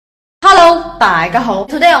大家好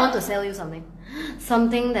 ，Today I want to sell you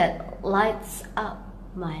something that lights up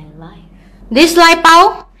my life. This light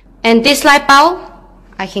bulb and this light bulb,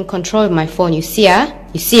 I can control with my phone. You see I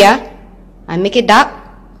make it dark,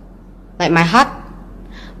 like my heart,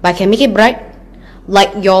 but I can make it bright,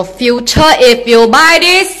 like your future if you buy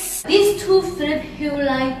this. These two Philips Hue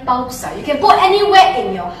light bulbs, you can put anywhere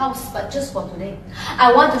in your house, but just for today,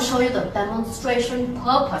 I want to show you the demonstration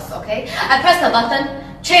purpose, okay? I press the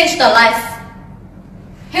button, change the lights.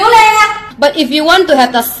 But if you want to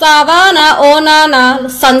have the savannah, oh nana,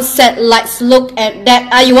 sunset lights, look at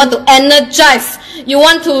that. You want to energize, you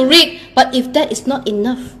want to read, but if that is not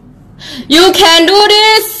enough, you can do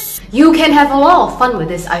this. You can have a lot of fun with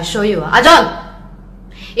this, I show you. John,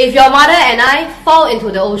 if your mother and I fall into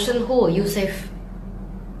the ocean, who will you save?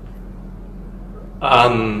 My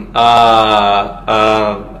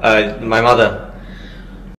mother.